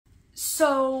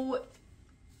So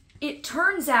it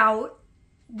turns out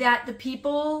that the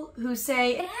people who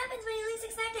say it happens when you least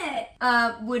expect it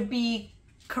would be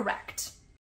correct.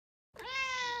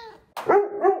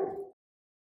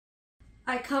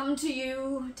 I come to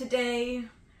you today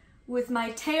with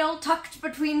my tail tucked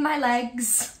between my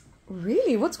legs.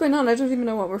 Really? What's going on? I don't even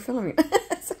know what we're filming.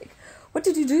 It's like, what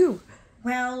did you do?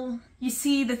 Well, you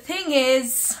see, the thing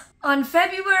is, on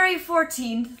February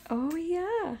 14th, oh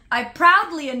yeah, I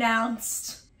proudly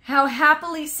announced how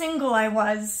happily single I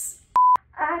was.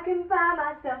 I can buy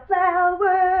myself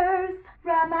flowers,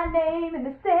 write my name in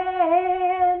the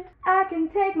sand. I can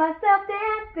take myself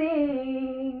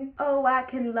dancing. Oh, I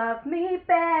can love me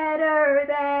better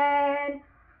than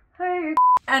her.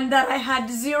 And that I had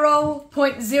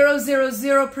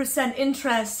 0.000%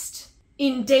 interest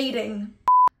in dating.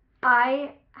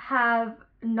 I have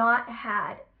not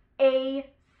had a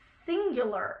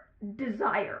singular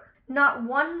desire. Not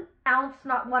 1 ounce,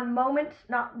 not 1 moment,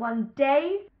 not 1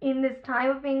 day in this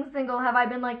time of being single have I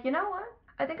been like, you know what?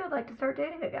 I think I'd like to start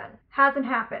dating again. Hasn't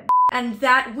happened. And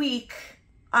that week,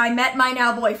 I met my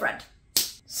now boyfriend.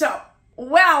 So,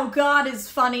 wow, God is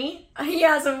funny. He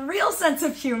has a real sense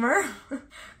of humor.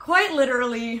 Quite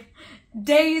literally,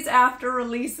 days after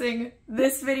releasing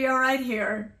this video right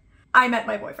here, I met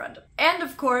my boyfriend. And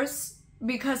of course,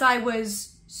 because I was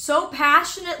so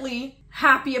passionately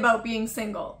happy about being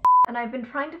single. And I've been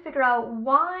trying to figure out,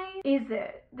 why is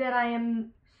it that I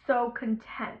am so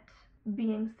content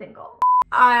being single?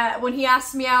 When he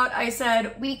asked me out, I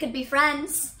said, we could be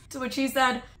friends. To which he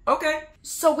said, okay.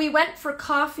 So we went for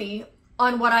coffee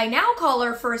on what I now call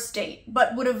our first date,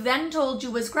 but would have then told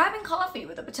you was grabbing coffee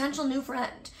with a potential new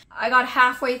friend. I got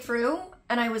halfway through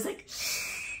and I was like,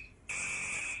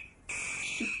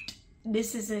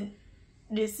 this isn't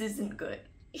good.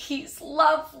 He's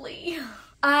lovely.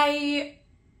 I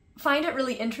find it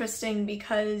really interesting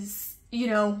because, you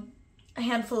know, a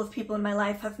handful of people in my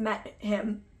life have met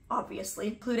him, obviously,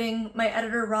 including my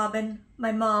editor, Robin,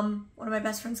 my mom, one of my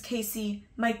best friends, Casey,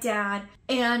 my dad,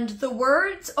 and the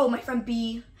words, oh, my friend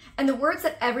B, and the words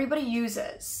that everybody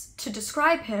uses to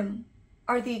describe him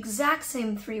are the exact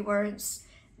same 3 words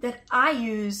that I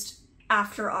used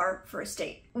after our first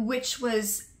date, which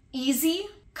was easy,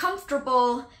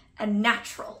 comfortable, and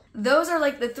natural. Those are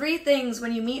like the 3 things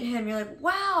when you meet him, you're like,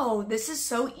 wow, this is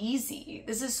so easy.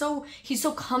 He's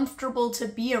so comfortable to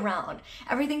be around.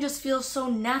 Everything just feels so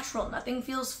natural. Nothing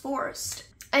feels forced.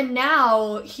 And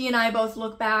now he and I both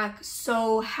look back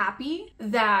so happy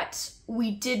that we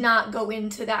did not go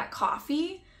into that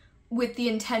coffee with the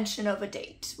intention of a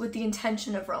date, with the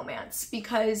intention of romance,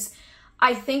 because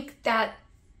I think that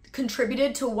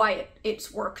contributed to why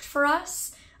it's worked for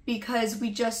us. Because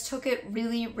we just took it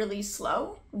really, really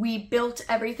slow. We built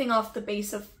everything off the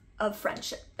base of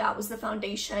friendship. That was the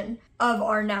foundation of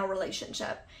our now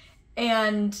relationship.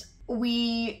 And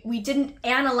we didn't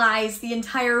analyze the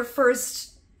entire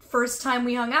first time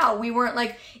we hung out. We weren't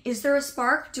like, is there a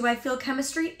spark? Do I feel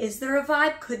chemistry? Is there a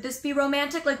vibe? Could this be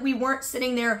romantic? Like, we weren't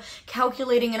sitting there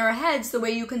calculating in our heads the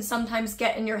way you can sometimes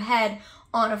get in your head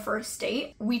on a first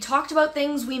date. We talked about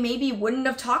things we maybe wouldn't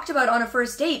have talked about on a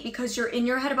first date because you're in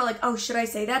your head about like, oh, should I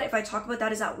say that? If I talk about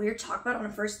that, is that weird to talk about on a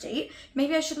first date?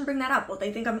 Maybe I shouldn't bring that up. Well,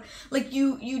 they think I'm like,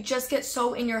 you just get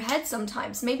so in your head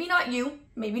sometimes. Maybe not you,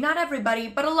 maybe not everybody,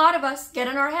 but a lot of us get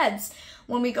in our heads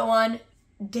when we go on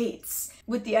dates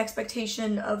with the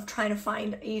expectation of trying to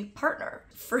find a partner.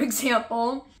 For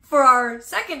example, for our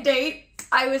second date,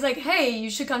 I was like, hey, you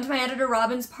should come to my editor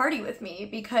Robin's party with me,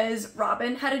 because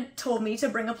Robin had told me to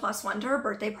bring a +1 to her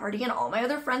birthday party and all my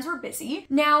other friends were busy.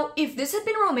 Now, if this had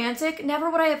been romantic, never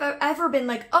would I have ever been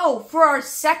like, oh, for our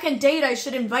second date, I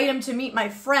should invite him to meet my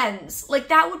friends. Like,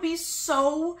 that would be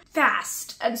so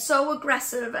fast and so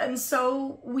aggressive and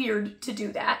so weird to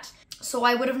do that. So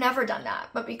I would have never done that.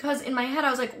 But because in my head,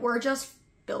 I was like, we're just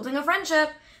building a friendship.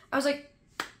 I was like,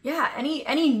 yeah,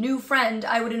 any new friend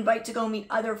I would invite to go meet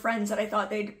other friends that I thought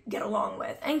they'd get along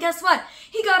with. And guess what?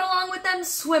 He got along with them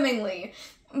swimmingly.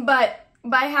 But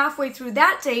by halfway through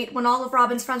that date, when all of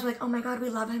Robin's friends were like, oh my God, we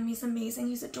love him. He's amazing.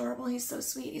 He's adorable. He's so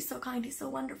sweet. He's so kind. He's so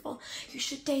wonderful. You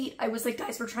should date. I was like,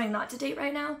 guys, we're trying not to date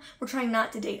right now. We're trying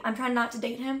not to date. I'm trying not to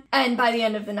date him. And by the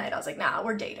end of the night, I was like, nah,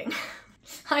 we're dating.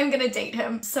 I'm gonna date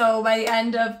him. So by the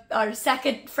end of our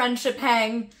second friendship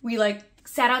hang, we like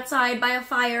sat outside by a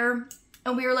fire.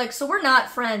 And we were like, so we're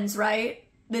not friends, right?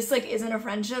 This like isn't a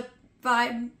friendship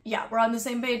vibe. Yeah, we're on the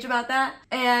same page about that.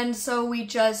 And so we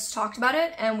just talked about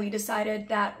it and we decided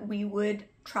that we would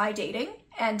try dating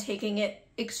and taking it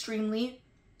extremely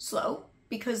slow,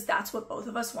 because that's what both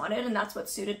of us wanted and that's what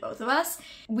suited both of us.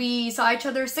 We saw each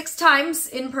other 6 times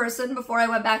in person before I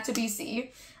went back to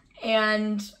BC.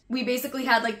 and we basically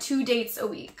had like 2 dates a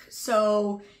week.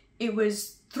 So it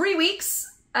was 3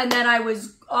 weeks, and then I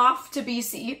was off to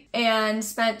BC and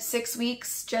spent 6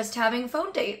 weeks just having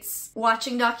phone dates,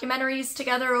 watching documentaries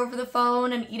together over the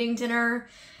phone and eating dinner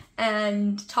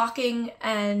and talking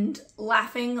and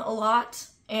laughing a lot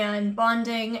and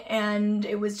bonding. And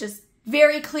it was just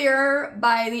very clear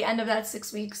by the end of that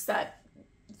 6 weeks that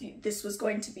this was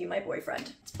going to be my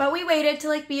boyfriend. But we waited to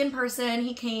like be in person.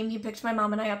 He came, he picked my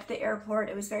mom and I up at the airport.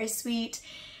 It was very sweet.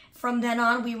 From then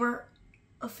on, we were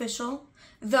official,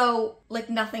 though like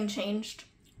nothing changed.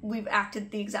 We've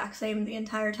acted the exact same the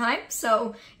entire time.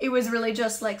 So it was really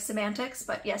just like semantics,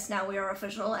 but yes, now we are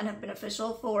official and have been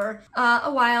official for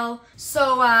a while.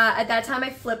 So at that time I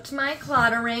flipped my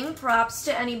clotter ring. Props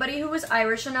to anybody who was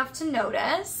Irish enough to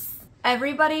notice.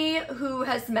 Everybody who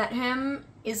has met him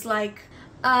is like,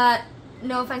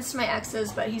 no offense to my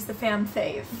exes, but he's the fam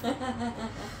fave.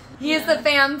 He is the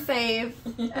fam fave.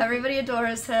 Everybody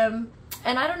adores him.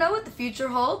 And I don't know what the future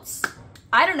holds.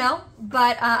 I don't know,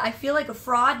 but I feel like a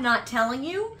fraud not telling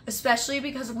you, especially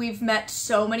because we've met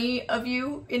so many of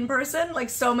you in person. Like,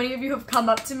 so many of you have come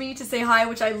up to me to say hi,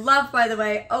 which I love, by the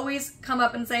way. Always come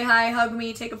up and say hi, hug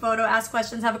me, take a photo, ask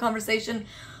questions, have a conversation,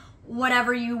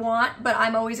 whatever you want. But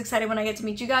I'm always excited when I get to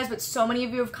meet you guys. But so many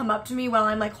of you have come up to me while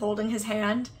I'm like holding his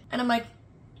hand, and I'm like,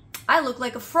 I look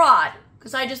like a fraud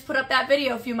because I just put up that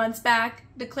video a few months back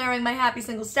declaring my happy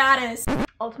single status.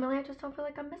 Ultimately, I just don't feel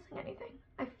like I'm missing anything.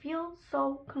 I feel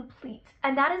so complete.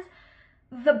 And that is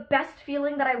the best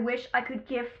feeling that I wish I could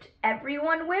gift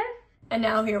everyone with. And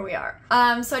now here we are.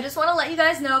 So I just want to let you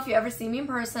guys know, if you ever see me in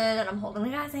person and I'm holding the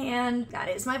guy's hand, that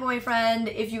is my boyfriend.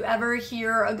 If you ever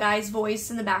hear a guy's voice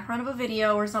in the background of a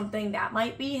video or something, that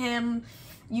might be him.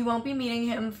 You won't be meeting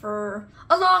him for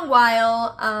a long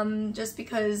while, just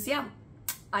because, yeah,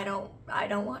 I don't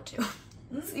want to.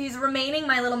 He's remaining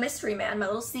my little mystery man, my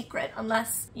little secret,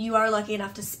 unless you are lucky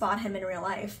enough to spot him in real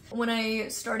life. When I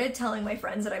started telling my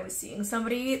friends that I was seeing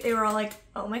somebody, they were all like,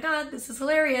 oh my god, this is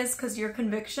hilarious, because your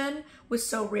conviction was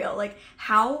so real. Like,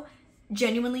 how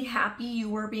genuinely happy you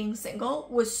were being single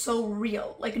was so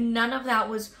real. Like, none of that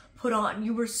was put on.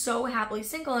 You were so happily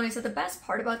single. And I said the best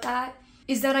part about that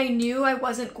is that I knew I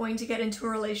wasn't going to get into a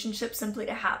relationship simply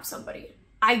to have somebody.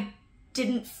 I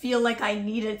didn't feel like I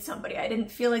needed somebody. I didn't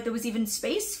feel like there was even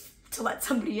space to let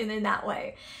somebody in that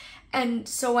way. And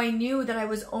so I knew that I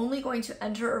was only going to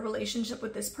enter a relationship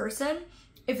with this person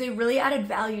if they really added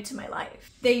value to my life.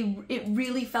 It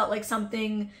really felt like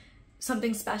something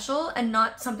special, and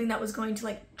not something that was going to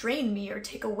like drain me or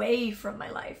take away from my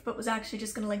life, but was actually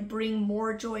just gonna like bring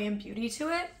more joy and beauty to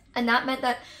it. And that meant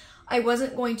that I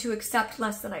wasn't going to accept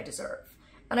less than I deserve.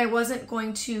 And I wasn't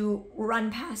going to run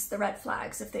past the red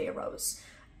flags if they arose.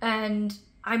 And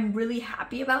I'm really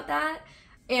happy about that.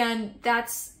 And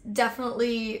that's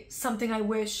definitely something I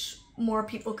wish more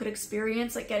people could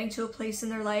experience, like getting to a place in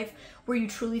their life where you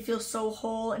truly feel so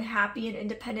whole and happy and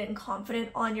independent and confident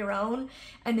on your own.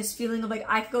 And this feeling of like,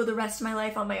 I could go the rest of my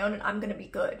life on my own and I'm gonna be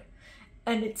good.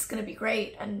 And it's gonna be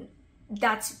great. And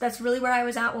that's really where I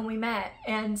was at when we met.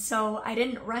 And so I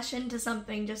didn't rush into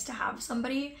something just to have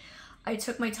somebody. I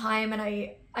took my time, and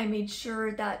I made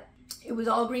sure that it was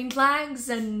all green flags,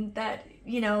 and that,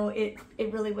 you know, it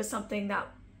really was something that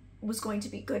was going to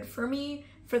be good for me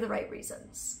for the right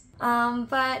reasons.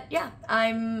 But yeah,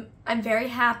 I'm very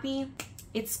happy.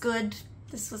 It's good.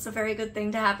 This was a very good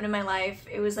thing to happen in my life.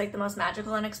 It was like the most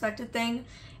magical, unexpected thing.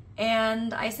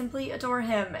 And I simply adore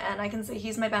him, and I can say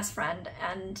he's my best friend,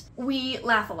 and we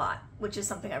laugh a lot, which is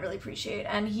something I really appreciate.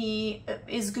 And he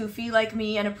is goofy like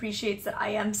me and appreciates that I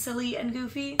am silly and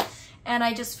goofy, and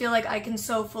I just feel like I can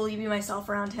so fully be myself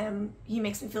around him. He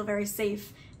makes me feel very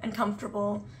safe and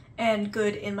comfortable and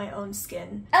good in my own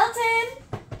skin. Elton,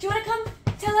 do you want to come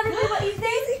tell everybody what you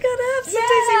think? He got up.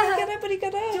 Sometimes he would get up, but he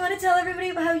got up. Do you want to tell everybody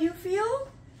about how you feel?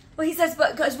 Well, he says,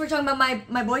 but because we're talking about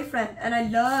my boyfriend, and I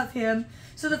love him.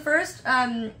 So the first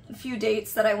few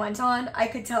dates that I went on, I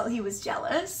could tell he was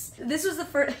jealous. This was the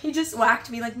first, he just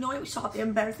whacked me like, no, stop, you're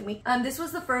embarrassing me. This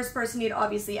was the first person he'd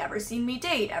obviously ever seen me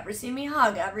date, ever seen me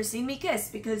hug, ever seen me kiss,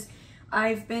 because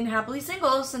I've been happily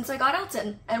single since I got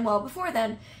Elton, and well before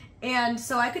then. And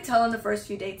so I could tell in the first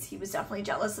few dates he was definitely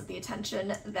jealous of the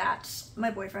attention that my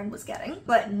boyfriend was getting.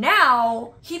 But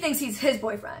now he thinks he's his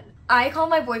boyfriend. I call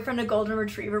my boyfriend a golden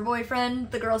retriever boyfriend.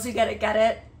 The girls who get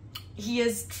it. He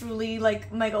is truly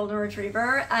like my golden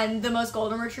retriever, and the most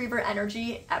golden retriever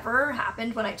energy ever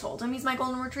happened when I told him he's my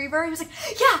golden retriever. He was like,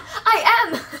 yeah,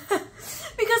 I am.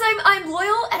 Because I'm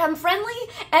loyal and I'm friendly,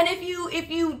 and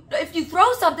if you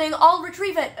throw something, I'll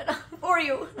retrieve it for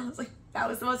you. And I was like, That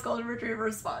was the most golden retriever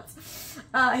response.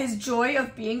 His joy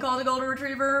of being called a golden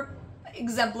retriever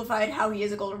exemplified how he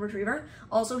is a golden retriever.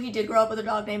 Also, he did grow up with a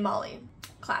dog named Molly.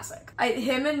 Classic.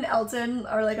 Him and Elton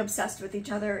are like obsessed with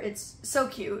each other. It's so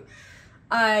cute.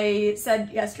 I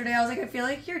said yesterday, I was like, I feel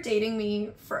like you're dating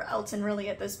me for Elton really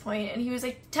at this point. And he was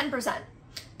like, 10%.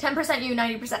 10% you,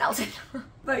 90% Elton.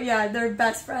 But yeah, they're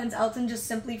best friends. Elton just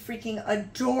simply freaking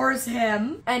adores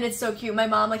him. And it's so cute. My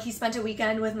mom, like, he spent a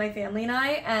weekend with my family and I,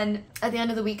 and at the end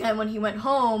of the weekend when he went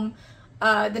home,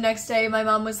 the next day my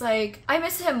mom was like, I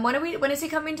miss him. When is he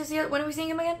coming to see us? When are we seeing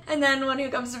him again? And then when he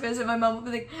comes to visit, my mom will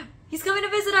be like, he's coming to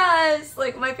visit us.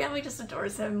 Like, my family just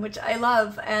adores him, which I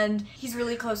love. And he's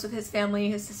really close with his family.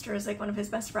 His sister is like one of his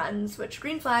best friends, which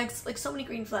green flags, like so many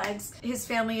green flags. His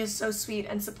family is so sweet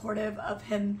and supportive of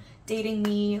him dating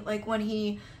me. Like, when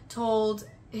he told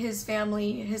his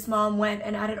family, his mom went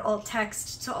and added alt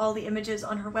text to all the images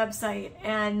on her website,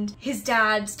 and his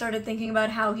dad started thinking about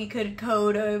how he could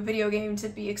code a video game to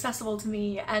be accessible to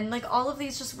me, and like all of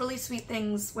these just really sweet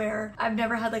things where I've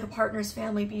never had like a partner's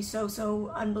family be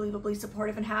so unbelievably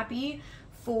supportive and happy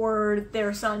for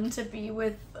their son to be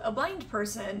with a blind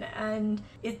person. And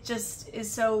it just is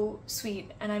so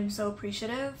sweet, and I'm so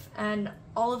appreciative. And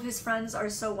all of his friends are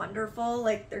so wonderful.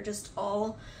 Like, they're just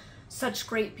all such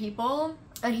great people,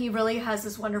 and he really has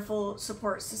this wonderful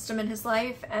support system in his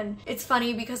life. And it's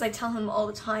funny because I tell him all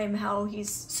the time how he's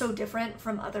so different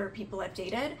from other people I've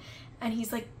dated, and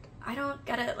he's like, I don't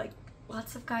get it, like,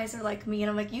 lots of guys are like me. And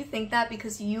I'm like, you think that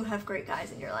because you have great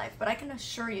guys in your life, but I can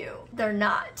assure you they're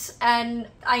not. And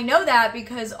I know that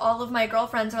because all of my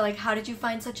girlfriends are like, how did you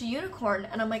find such a unicorn?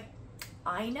 And I'm like,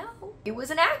 I know. It was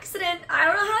an accident. I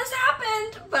don't know how this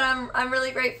happened, but I'm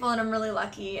really grateful and I'm really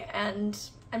lucky, and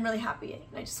I'm really happy. And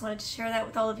I just wanted to share that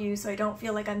with all of you so I don't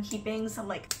feel like I'm keeping some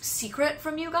like secret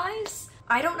from you guys.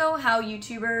 I don't know how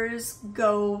YouTubers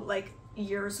go like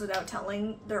years without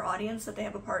telling their audience that they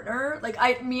have a partner.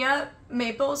 Like Mia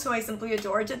Maples, who I simply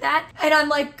adore, did that. And I'm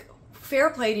like, fair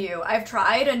play to you. I've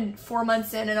tried, and 4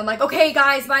 months in and I'm like, okay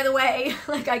guys, by the way,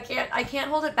 like I can't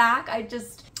hold it back.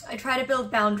 I try to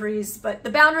build boundaries, but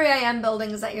the boundary I am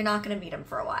building is that you're not gonna meet him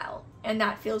for a while. And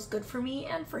that feels good for me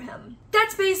and for him.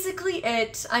 That's basically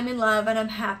it. I'm in love and I'm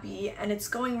happy, and it's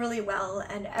going really well,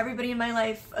 and everybody in my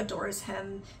life adores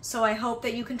him. So I hope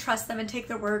that you can trust them and take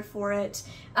their word for it.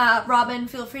 Robin,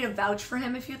 feel free to vouch for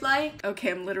him if you'd like.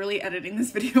 Okay, I'm literally editing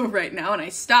this video right now, and I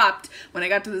stopped when I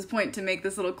got to this point to make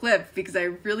this little clip because I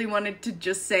really wanted to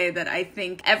just say that I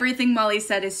think everything Molly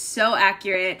said is so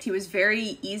accurate. He was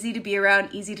very easy to be around,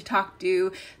 easy to talk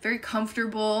to, very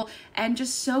comfortable, and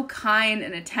just so kind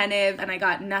and attentive. And I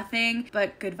got nothing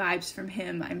but good vibes from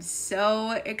him. I'm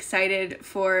so excited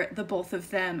for the both of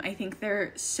them. I think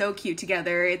they're so cute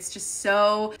together. It's just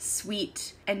so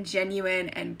sweet and genuine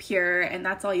and pure, and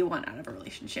that's all you want out of a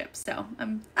relationship. So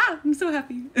I'm so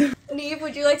happy. Neve,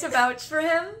 would you like to vouch for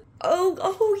him?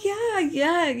 Oh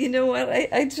yeah. You know what?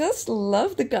 I just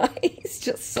love the guy. He's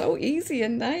just so easy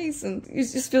and nice, and you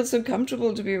just feel so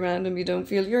comfortable to be around him. You don't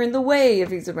feel you're in the way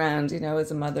if he's around, you know, as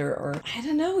a mother, or I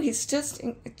don't know. He's just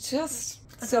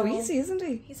so easy, isn't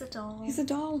he? He's a doll. He's a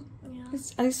doll. Yeah.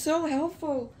 And he's so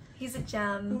helpful. He's a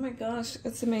gem. Oh my gosh,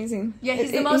 it's amazing. Yeah, he's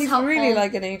the most helpful. He's really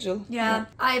like an angel. Yeah.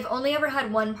 I've only ever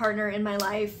had one partner in my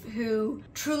life who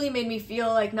truly made me feel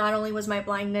like not only was my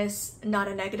blindness not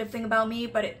a negative thing about me,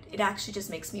 but it actually just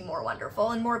makes me more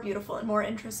wonderful and more beautiful and more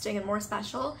interesting and more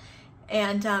special.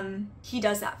 And he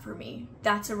does that for me.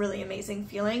 That's a really amazing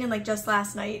feeling. And like just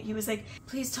last night, he was like,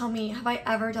 please tell me, have I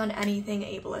ever done anything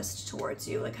ableist towards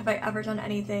you? Like, have I ever done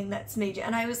anything that's made you?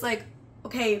 And I was like,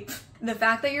 okay, the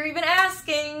fact that you're even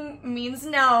asking means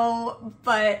no,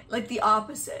 but like the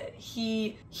opposite.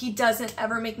 He doesn't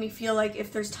ever make me feel like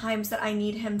if there's times that I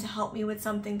need him to help me with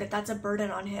something, that's a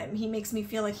burden on him. He makes me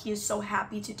feel like he is so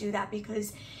happy to do that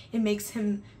because it makes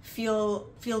him feel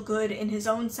good in his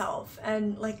own self.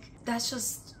 And like, that's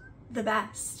just the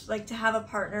best. Like, to have a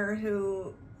partner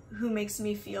who makes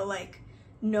me feel like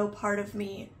no part of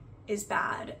me is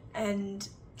bad. And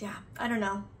yeah, I don't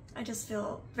know. I just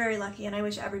feel very lucky, and I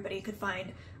wish everybody could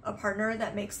find a partner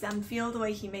that makes them feel the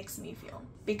way he makes me feel,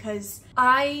 because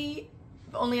I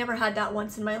only ever had that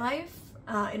once in my life,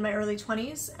 in my early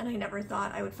 20s, and I never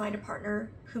thought I would find a partner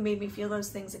who made me feel those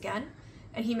things again,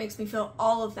 and he makes me feel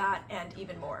all of that and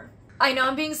even more. I know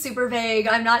I'm being super vague.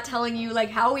 I'm not telling you like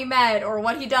how we met or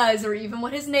what he does or even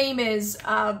what his name is,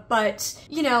 but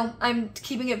you know, I'm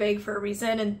keeping it vague for a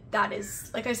reason, and that is,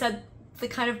 like I said, the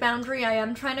kind of boundary I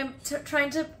am trying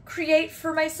to create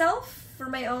for myself, for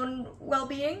my own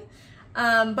well-being.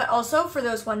 But also, for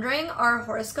those wondering, our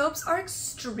horoscopes are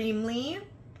extremely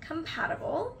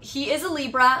compatible. He is a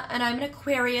Libra and I'm an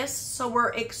Aquarius, so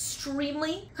we're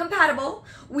extremely compatible.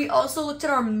 We also looked at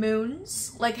our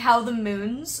moons, like how the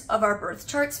moons of our birth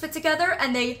charts fit together,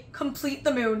 and they complete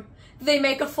the moon. They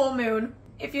make a full moon.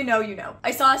 If you know, you know.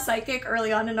 I saw a psychic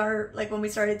early on in our, like when we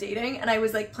started dating, and I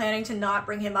was like planning to not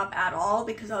bring him up at all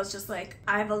because I was just like,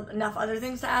 I have enough other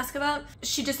things to ask about.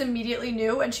 She just immediately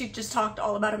knew, and she just talked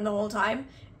all about him the whole time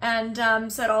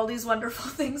and said all these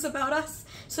wonderful things about us.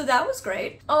 So that was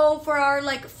great. Oh, for our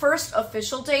like first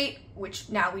official date, which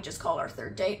now we just call our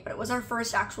third date, but it was our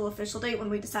first actual official date when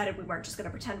we decided we weren't just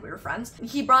gonna pretend we were friends.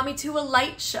 He brought me to a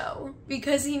light show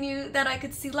because he knew that I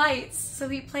could see lights. So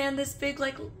he planned this big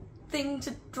like thing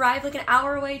to drive like an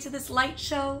hour away to this light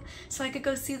show so I could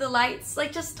go see the lights.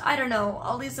 Like just, I don't know,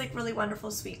 all these like really wonderful,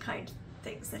 sweet, kind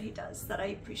things that he does that I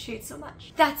appreciate so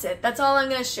much. That's it. That's all I'm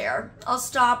gonna share. I'll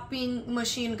stop being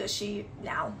mushy and gushy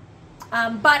now.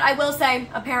 But I will say,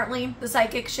 apparently, the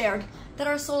psychic shared that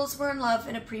our souls were in love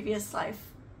in a previous life,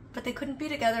 but they couldn't be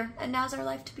together, and now's our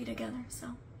life to be together, so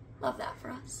love that for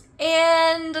us.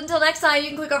 And until next time, you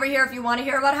can click over here if you want to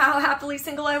hear about how happily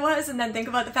single I was and then think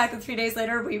about the fact that 3 days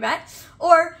later we met.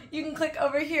 Or you can click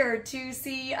over here to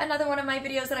see another one of my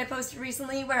videos that I posted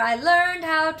recently where I learned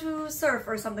how to surf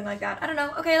or something like that. I don't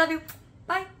know. Okay, I love you.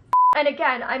 Bye. And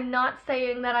again, I'm not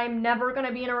saying that I'm never going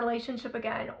to be in a relationship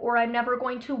again, or I'm never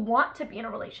going to want to be in a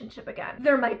relationship again.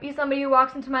 There might be somebody who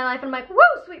walks into my life and I'm like, woo,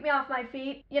 sweep me off my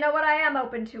feet. You know what? I am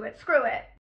open to it. Screw it.